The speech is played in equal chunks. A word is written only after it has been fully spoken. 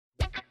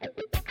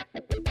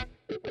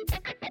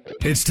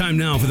It's time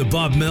now for the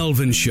Bob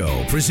Melvin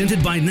Show,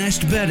 presented by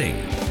Nest Bedding.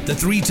 The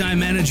 3-time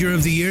Manager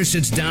of the Year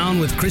sits down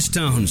with Chris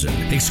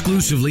Townsend,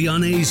 exclusively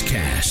on A's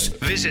Cast.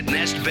 Visit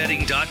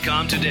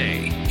nestbedding.com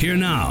today. Here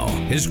now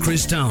is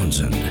Chris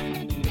Townsend.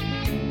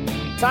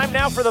 Time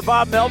now for the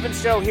Bob Melvin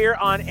Show here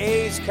on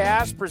A's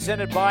Cast,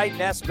 presented by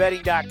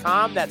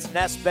nestbedding.com. That's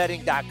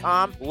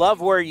nestbedding.com.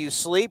 Love where you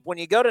sleep. When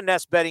you go to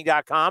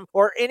nestbedding.com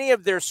or any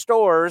of their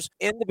stores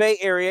in the Bay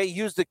Area,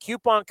 use the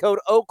coupon code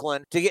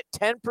Oakland to get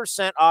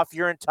 10% off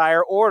your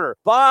entire order.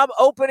 Bob,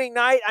 opening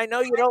night, I know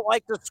you don't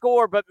like the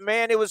score, but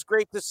man, it was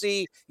great to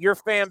see your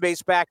fan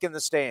base back in the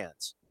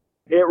stands.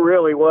 It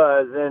really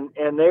was,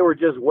 and they were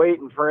just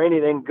waiting for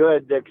anything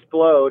good to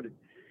explode.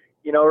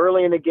 You know,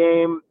 early in the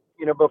game,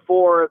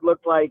 before it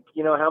looked like,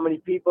 how many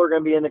people are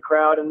going to be in the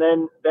crowd. And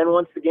then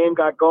once the game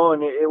got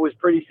going, it was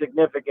pretty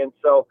significant.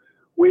 So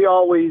we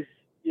always,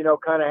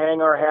 kind of hang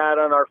our hat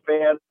on our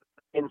fans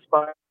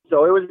inspired.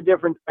 So it was a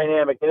different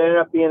dynamic. It ended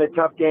up being a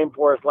tough game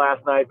for us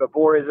last night, but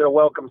boy, is it a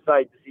welcome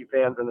sight to see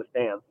fans in the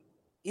stands.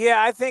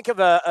 Yeah, I think of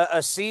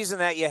a season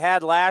that you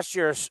had last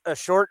year, a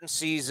shortened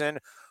season,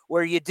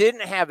 where you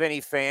didn't have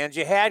any fans.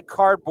 You had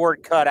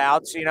cardboard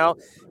cutouts, You're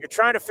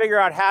trying to figure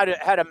out how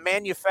to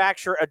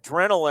manufacture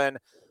adrenaline.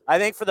 I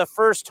think for the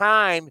first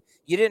time,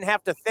 you didn't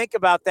have to think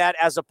about that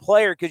as a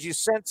player because you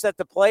sense that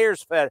the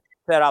players fed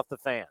off the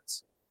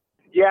fans.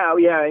 Yeah,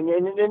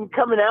 and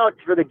coming out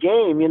for the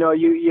game,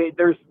 you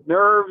there's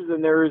nerves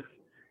and there's,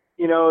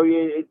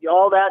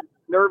 all that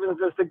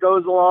nervousness that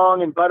goes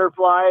along and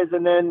butterflies.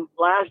 And then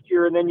last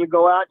year, and then you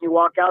go out and you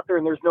walk out there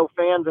and there's no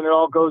fans and it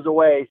all goes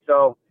away.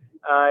 So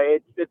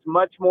it's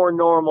much more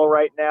normal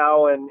right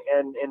now, and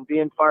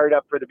being fired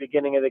up for the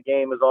beginning of the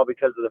game is all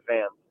because of the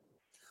fans.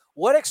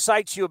 What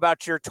excites you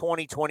about your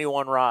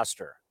 2021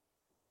 roster?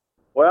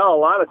 Well, a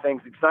lot of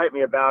things excite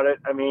me about it.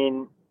 I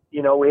mean,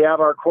 we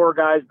have our core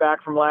guys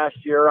back from last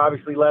year,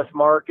 obviously Les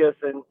Marcus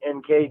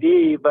and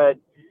KD, but,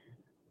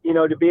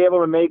 to be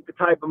able to make the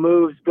type of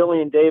moves Billy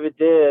and David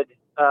did,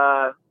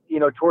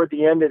 toward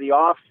the end of the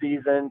off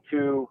season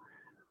to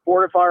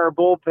fortify our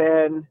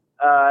bullpen,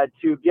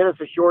 to get us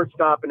a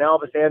shortstop in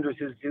Elvis Andrus,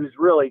 who's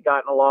really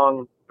gotten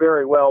along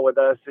very well with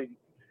us.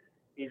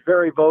 He's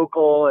very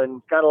vocal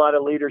and got a lot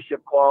of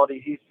leadership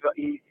qualities.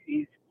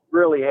 He's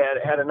really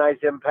had a nice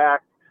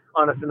impact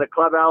on us in the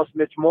clubhouse.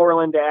 Mitch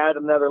Moreland to add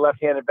another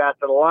left-handed bat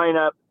to the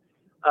lineup.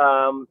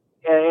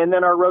 And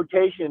then our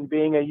rotation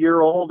being a year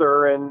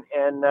older and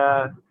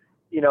the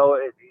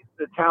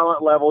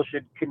talent level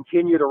should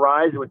continue to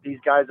rise with these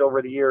guys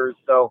over the years.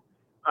 So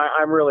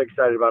I'm really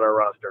excited about our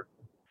roster.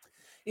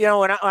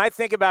 When I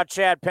think about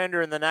Chad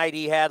Pender and the night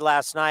he had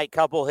last night,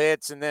 couple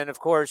hits, and then, of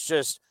course,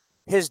 just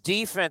his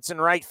defense in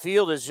right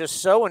field is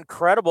just so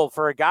incredible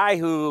for a guy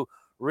who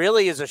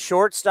really is a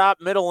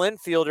shortstop, middle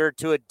infielder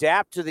to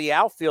adapt to the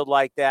outfield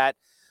like that.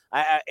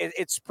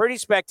 It's pretty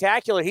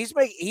spectacular. He's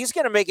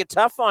going to make it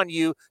tough on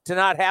you to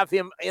not have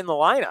him in the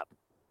lineup.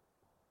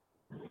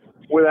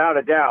 Without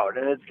a doubt.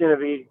 And it's going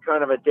to be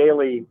kind of a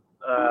daily,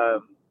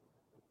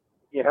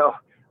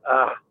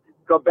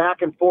 go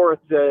back and forth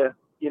to,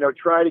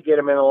 try to get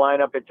him in the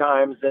lineup at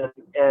times.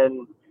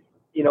 And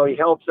he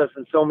helps us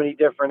in so many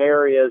different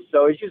areas.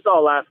 So as you saw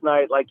last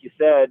night, like you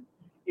said,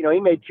 he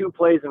made 2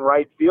 plays in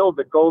right field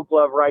that Gold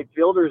Glove right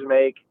fielders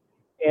make,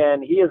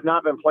 and he has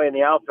not been playing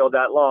the outfield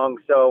that long.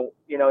 So,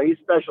 he's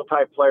a special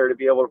type player to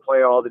be able to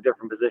play all the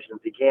different positions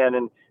he can.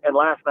 And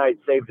last night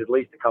saved at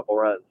least a couple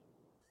runs.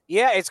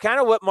 Yeah, it's kind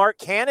of what Mark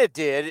Canha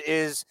did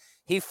is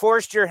he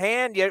forced your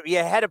hand. You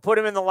had to put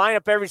him in the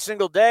lineup every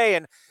single day.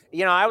 And,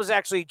 I was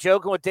actually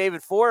joking with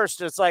David Forrest.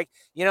 It's like,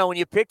 when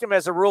you picked him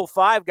as a Rule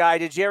 5 guy,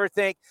 did you ever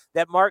think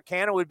that Mark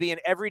Canha would be an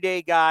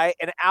everyday guy,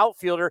 an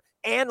outfielder,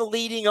 and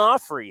leading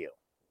off for you?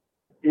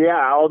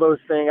 Yeah, all those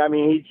things. I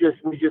mean,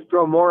 we just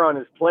throw more on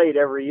his plate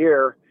every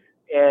year.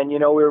 And,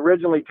 we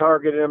originally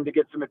targeted him to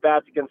get some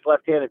at-bats against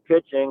left-handed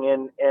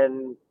pitching.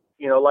 And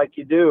like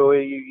you do,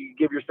 you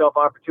give yourself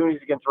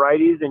opportunities against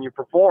righties and you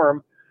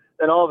perform.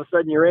 Then all of a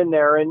sudden you're in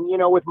there. And,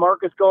 with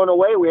Marcus going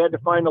away, we had to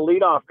find a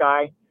leadoff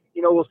guy.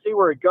 We'll see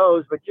where it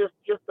goes, but just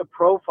the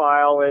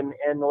profile and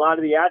a lot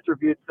of the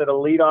attributes that a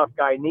leadoff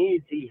guy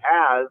needs, he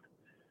has.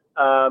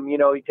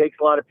 He takes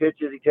a lot of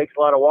pitches. He takes a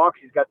lot of walks.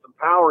 He's got some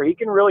power. He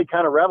can really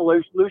kind of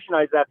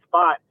revolutionize that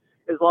spot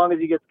as long as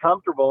he gets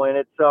comfortable in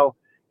it. So,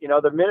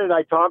 the minute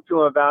I talked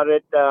to him about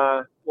it,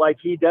 like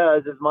he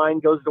does, his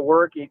mind goes to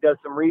work. He does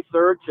some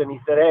research, and he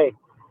said, hey,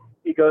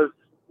 he goes,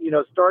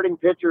 starting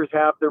pitchers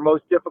have their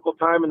most difficult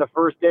time in the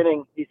first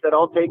inning. He said,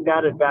 I'll take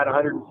that at bat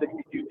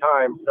 162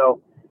 times. So,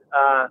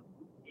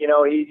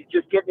 he's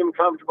just getting him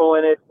comfortable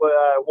in it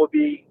will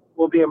be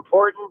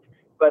important.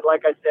 But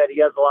like I said, he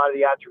has a lot of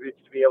the attributes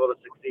to be able to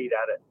succeed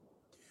at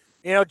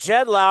it.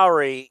 Jed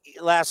Lowry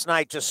last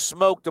night just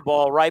smoked the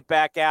ball right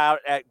back out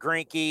at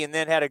Greinke and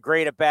then had a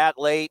great at-bat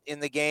late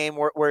in the game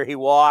where he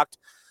walked.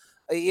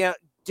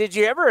 Did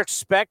you ever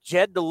expect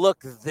Jed to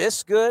look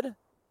this good?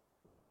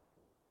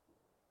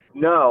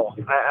 No.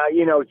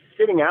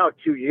 Sitting out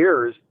 2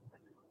 years,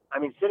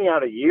 sitting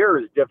out a year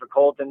is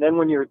difficult. And then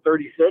when you're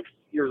 36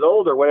 years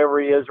old or whatever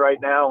he is right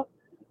now,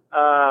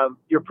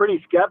 you're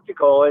pretty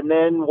skeptical. And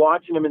then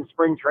watching him in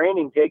spring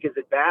training take his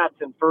at-bats,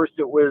 and first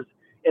it was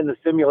in the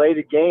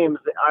simulated games,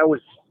 I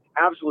was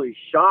absolutely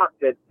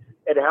shocked at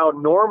how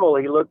normal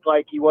he looked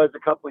like he was a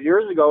couple of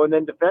years ago. And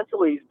then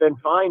defensively, he's been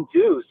fine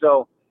too.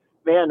 So,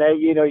 man,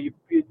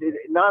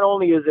 not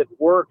only is it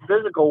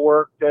physical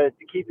work to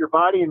keep your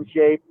body in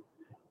shape,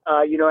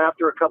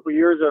 after a couple of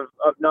years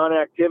of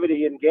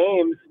non-activity in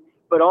games,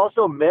 but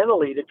also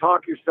mentally to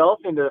talk yourself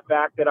into the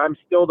fact that I'm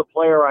still the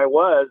player I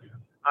was.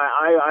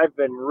 I've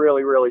been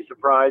really, really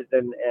surprised,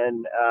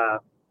 and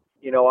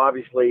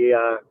obviously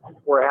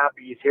we're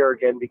happy he's here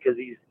again because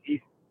he's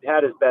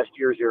had his best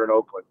years here in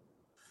Oakland.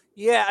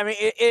 Yeah, I mean,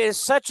 it is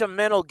such a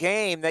mental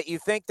game that you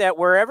think that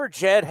wherever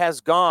Jed has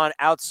gone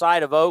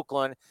outside of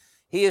Oakland,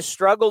 he has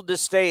struggled to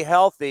stay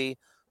healthy.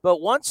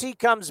 But once he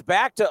comes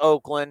back to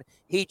Oakland,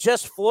 he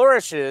just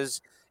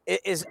flourishes. And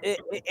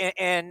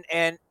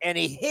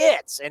he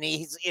hits, and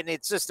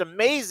it's just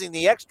amazing,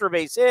 the extra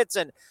base hits.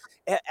 And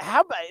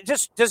how about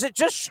does it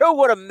just show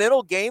what a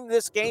mental game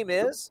this game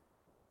is?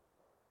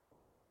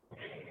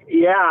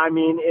 Yeah, I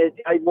mean,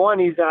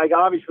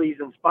 obviously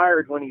he's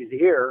inspired when he's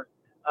here.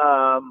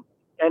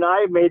 And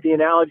I made the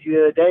analogy the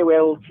other day. We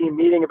had a little team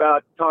meeting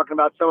talking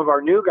about some of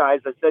our new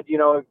guys. I said,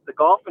 the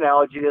golf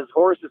analogy is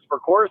horses for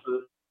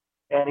courses.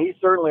 And he's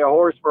certainly a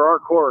horse for our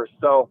course.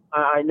 So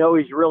I know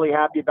he's really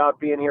happy about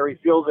being here. He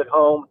feels at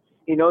home.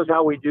 He knows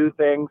how we do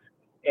things.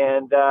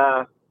 And,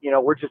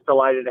 we're just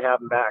delighted to have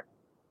him back.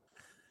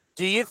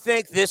 Do you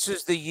think this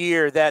is the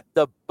year that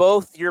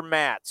both your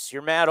Matts,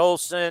 your Matt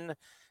Olson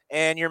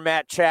and your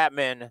Matt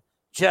Chapman,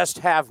 just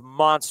have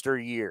monster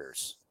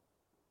years?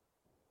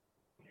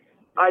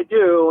 I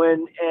do.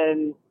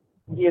 And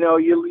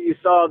you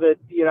saw that,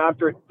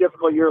 after a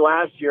difficult year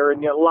last year,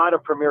 and a lot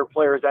of premier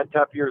players had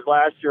tough years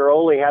last year.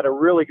 Ole had a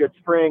really good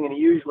spring, and he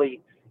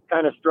usually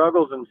kind of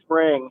struggles in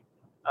spring.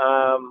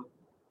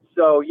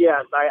 So,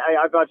 yes,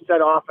 I've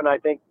said often, I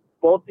think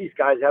both these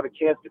guys have a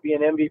chance to be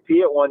an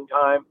MVP at one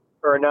time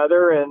or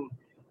another. And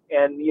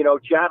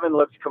Chapman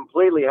looks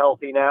completely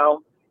healthy now.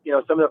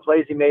 Some of the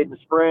plays he made in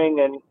spring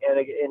and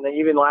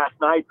even last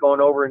night going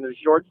over into the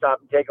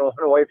shortstop and taking one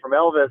away from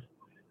Elvis.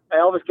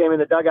 Elvis came in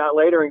the dugout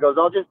later and goes,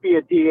 "I'll just be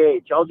a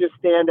DH. I'll just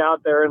stand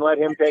out there and let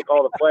him take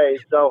all the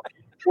plays." So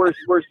we're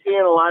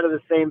seeing a lot of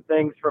the same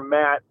things from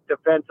Matt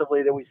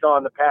defensively that we saw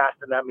in the past,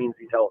 and that means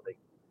he's healthy.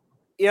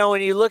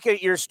 When you look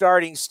at your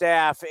starting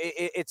staff,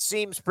 it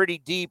seems pretty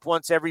deep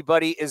once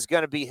everybody is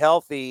going to be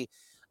healthy.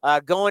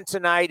 Going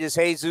tonight is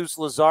Jesus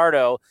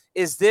Luzardo.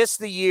 Is this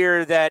the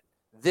year that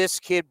this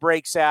kid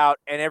breaks out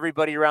and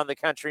everybody around the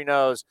country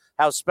knows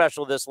how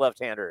special this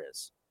left-hander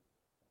is?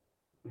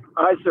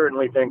 I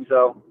certainly think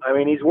so. I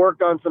mean, he's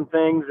worked on some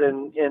things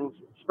in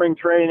spring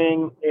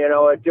training,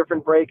 a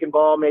different breaking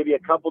ball, maybe a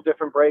couple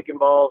different breaking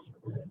balls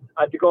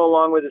to go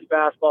along with his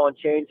fastball and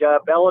change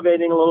up,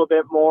 elevating a little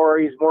bit more.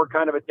 He's more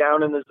kind of a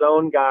down in the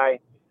zone guy.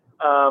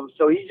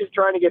 So he's just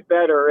trying to get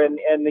better,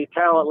 and the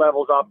talent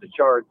level's off the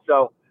charts.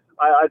 So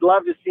I'd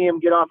love to see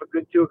him get off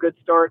to a good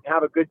start and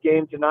have a good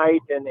game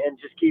tonight and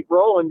just keep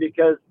rolling,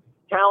 because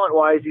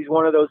talent-wise, he's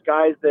one of those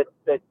guys that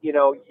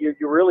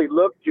you really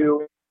look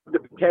to the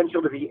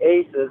potential to be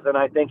aces, and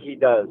I think he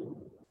does.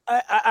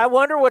 I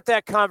wonder what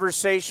that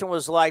conversation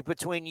was like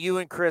between you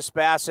and Chris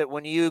Bassett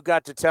when you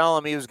got to tell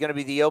him he was going to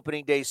be the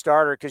opening day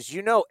starter, because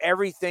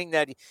everything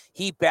that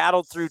he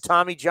battled through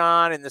Tommy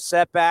John and the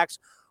setbacks.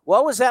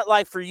 What was that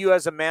like for you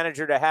as a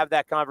manager to have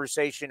that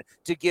conversation,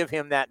 to give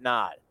him that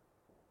nod?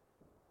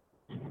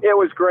 It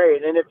was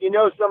great. And if you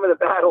know some of the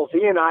battles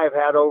he and I have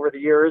had over the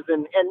years,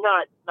 and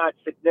not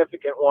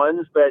significant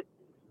ones, but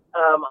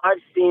I've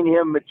seen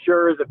him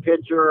mature as a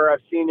pitcher.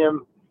 I've seen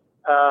him,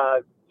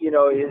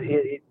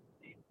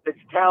 his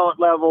talent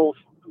levels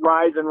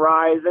rise and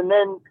rise. And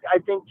then I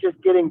think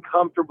just getting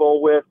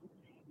comfortable with,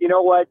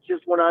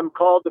 just when I'm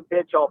called to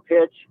pitch, I'll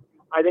pitch.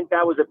 I think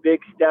that was a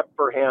big step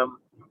for him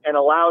and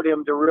allowed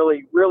him to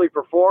really, really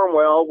perform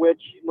well,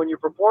 which when you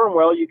perform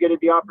well, you get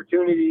the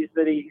opportunities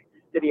that he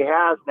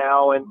has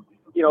now. And,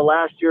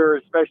 last year,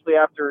 especially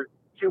after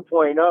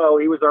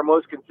 2.0, he was our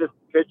most consistent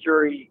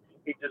pitcher. He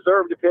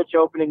deserved to pitch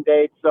opening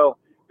date. So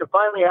to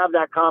finally have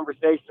that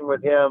conversation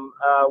with him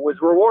was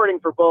rewarding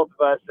for both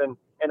of us.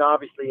 And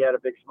obviously he had a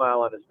big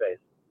smile on his face.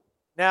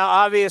 Now,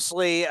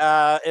 obviously,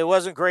 it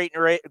wasn't great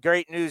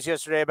news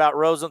yesterday about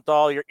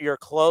Rosenthal, your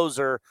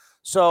closer.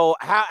 So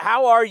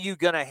how are you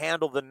going to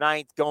handle the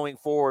ninth going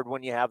forward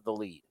when you have the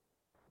lead?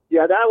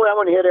 Yeah, that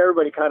one hit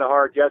everybody kind of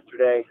hard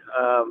yesterday,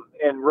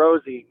 and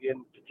Rosie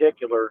in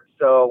particular.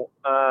 So,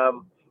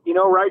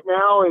 right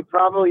now,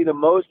 probably the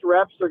most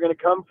reps are going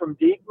to come from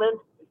Diekman.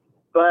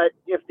 But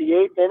if the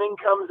eighth inning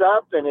comes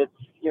up and it's,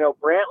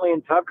 Brantley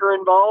and Tucker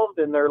involved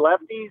and they're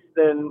lefties,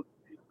 then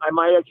I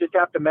might just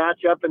have to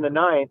match up in the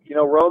ninth.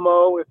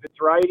 Romo, if it's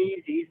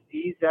righties,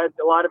 he's had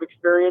a lot of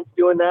experience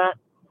doing that.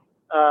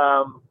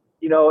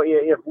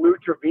 If Lou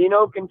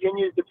Trevino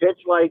continues to pitch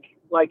like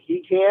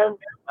he can,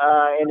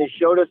 and has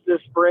showed us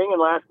this spring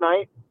and last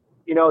night,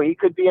 he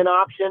could be an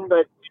option,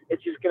 but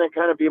it's just going to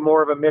kind of be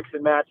more of a mix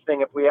and match thing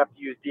if we have to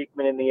use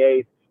Diekman in the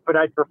eighth. but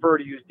I'd prefer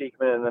to use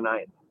Diekman in the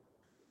ninth.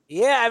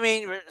 Yeah, I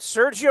mean,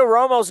 Sergio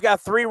Romo's got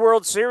 3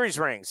 World Series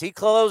rings. He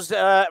closed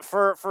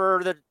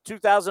for the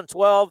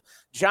 2012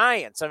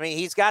 Giants. I mean,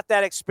 he's got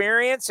that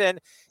experience,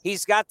 and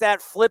he's got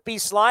that flippy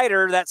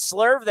slider, that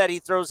slurve that he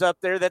throws up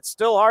there that's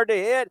still hard to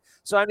hit.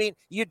 So, I mean,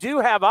 you do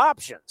have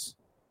options.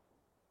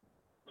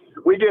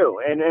 We do,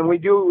 and we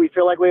do. We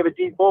feel like we have a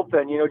deep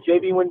bullpen. You know,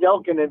 J.B.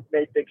 Wendelken had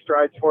made big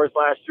strides for us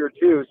last year,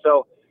 too.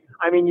 So,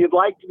 I mean, you'd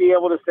like to be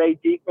able to say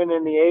Diekman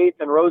in the 8th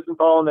and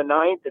Rosenthal in the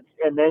 9th,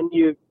 and then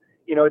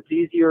you know, it's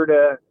easier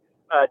to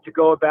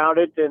go about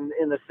it in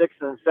the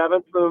 6th and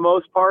 7th for the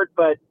most part.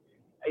 But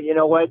you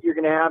know what? You're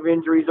going to have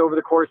injuries over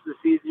the course of the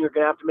season. You're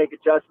going to have to make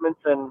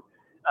adjustments, and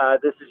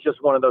this is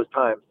just one of those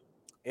times.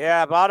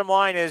 Yeah, bottom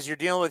line is you're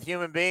dealing with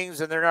human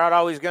beings, and they're not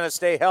always going to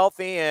stay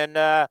healthy,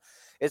 and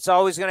it's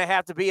always going to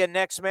have to be a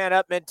next man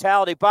up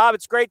mentality. Bob,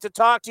 it's great to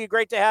talk to you.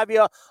 Great to have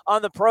you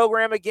on the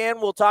program again.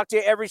 We'll talk to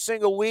you every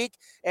single week,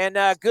 and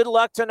good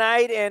luck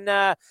tonight. And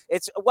I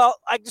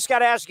just got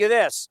to ask you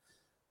this.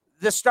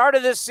 The start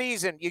of this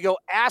season, you go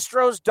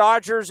Astros,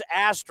 Dodgers,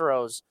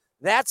 Astros.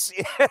 That's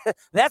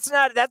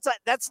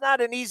not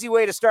an easy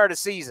way to start a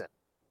season.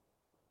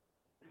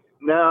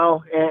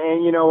 No,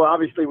 and you know,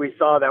 obviously we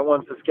saw that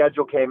once the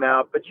schedule came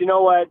out. But you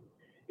know what?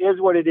 It is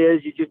what it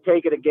is. You just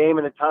take it a game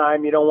at a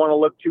time. You don't want to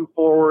look too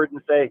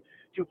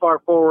far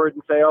forward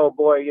and say, oh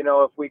boy, you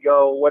know, if we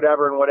go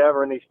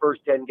whatever in these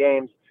first 10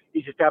 games,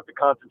 you just have to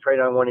concentrate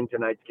on winning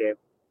tonight's game.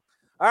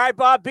 All right,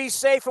 Bob, be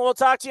safe, and we'll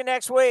talk to you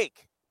next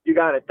week. You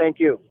got it. Thank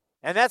you.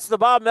 And that's the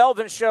Bob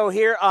Melvin Show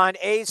here on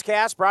A's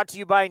Cast, brought to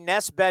you by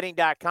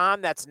NestBetting.com.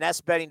 That's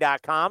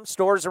NestBetting.com,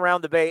 stores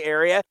around the Bay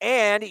Area,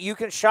 and you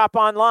can shop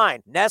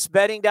online,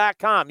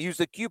 NestBetting.com. Use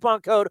the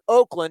coupon code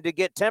Oakland to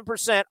get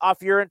 10%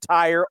 off your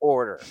entire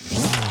order.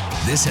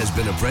 This has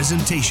been a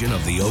presentation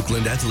of the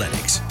Oakland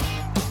Athletics.